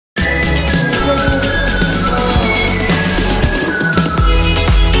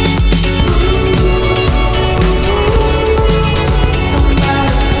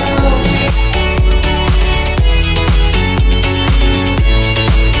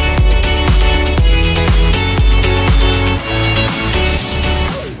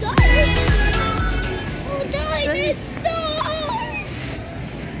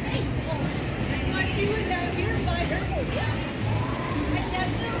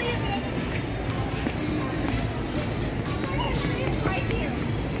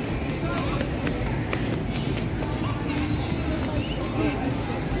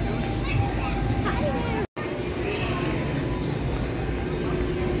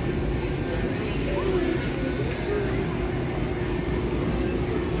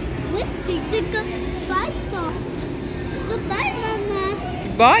the goodbye song. Goodbye,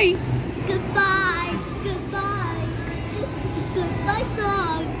 Mama. Bye. Goodbye. Goodbye. This is the goodbye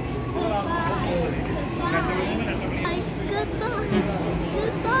song. Goodbye. Goodbye. Goodbye.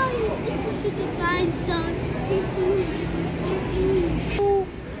 Goodbye. This is the goodbye song.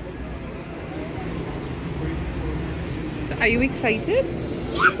 So are you excited?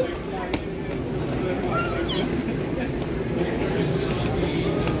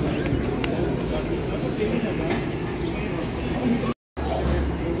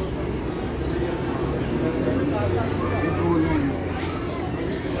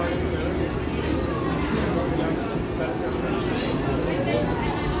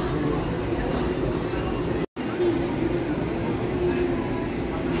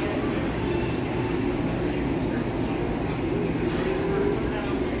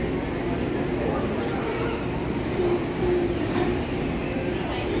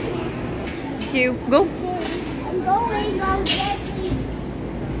 You go. I'm going on getting.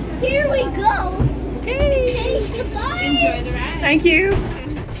 Here we go. Okay. Say goodbye. Enjoy the ride. Thank you.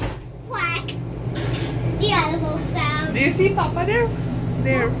 Quack. The animal sound. Do you see Papa there?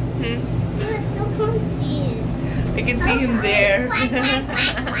 There. I still can't see it. I can see him there. Quack, quack,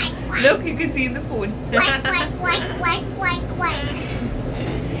 quack, quack, quack. Look, you can see the phone. Quack, quack, quack, quack, quack, quack.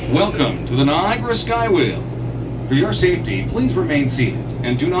 Welcome to the Niagara Skywheel. For your safety, please remain seated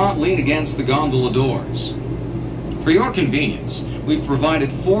and do not lean against the gondola doors. For your convenience, we've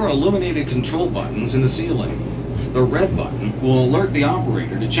provided 4 illuminated control buttons in the ceiling. The red button will alert the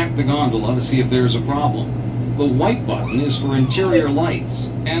operator to check the gondola to see if there's a problem. The white button is for interior lights,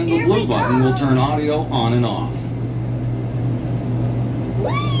 and the blue button will turn audio on and off.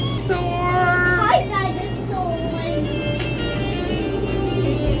 Hi, dinosaurs.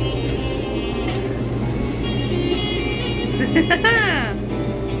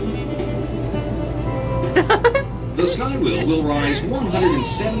 The Skywheel will rise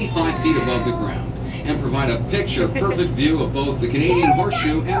 175 feet above the ground and provide a picture-perfect view of both the Canadian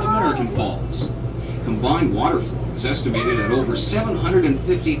Horseshoe and American Falls. Combined water flow is estimated at over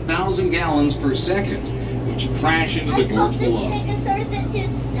 750,000 gallons per second, which crash into the gorge below.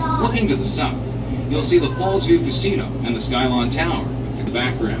 Looking to the south, you'll see the Falls View Casino and the Skylon Tower in the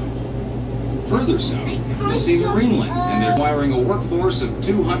background. Further south, you'll see Greenland, and they're requiring a workforce of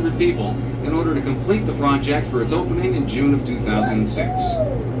 200 people in order to complete the project for its opening in June of 2006.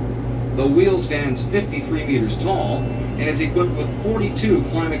 The wheel stands 53 meters tall and is equipped with 42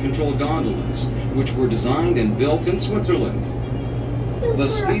 climate-controlled gondolas, which were designed and built in Switzerland. The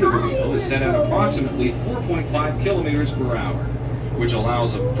speed of the wheel is set at approximately 4.5 kilometers per hour, which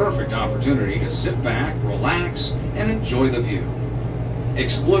allows a perfect opportunity to sit back, relax, and enjoy the view.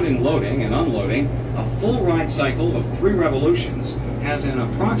 Excluding loading and unloading, a full ride cycle of 3 revolutions has an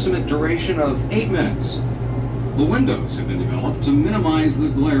approximate duration of 8 minutes. The windows have been developed to minimize the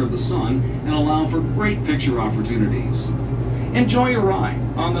glare of the sun and allow for great picture opportunities. Enjoy your ride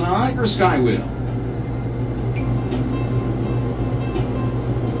on the Niagara Skywheel.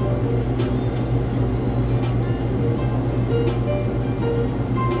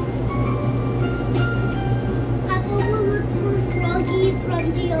 Papa will look for Froggy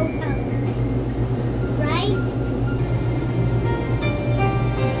from the old house.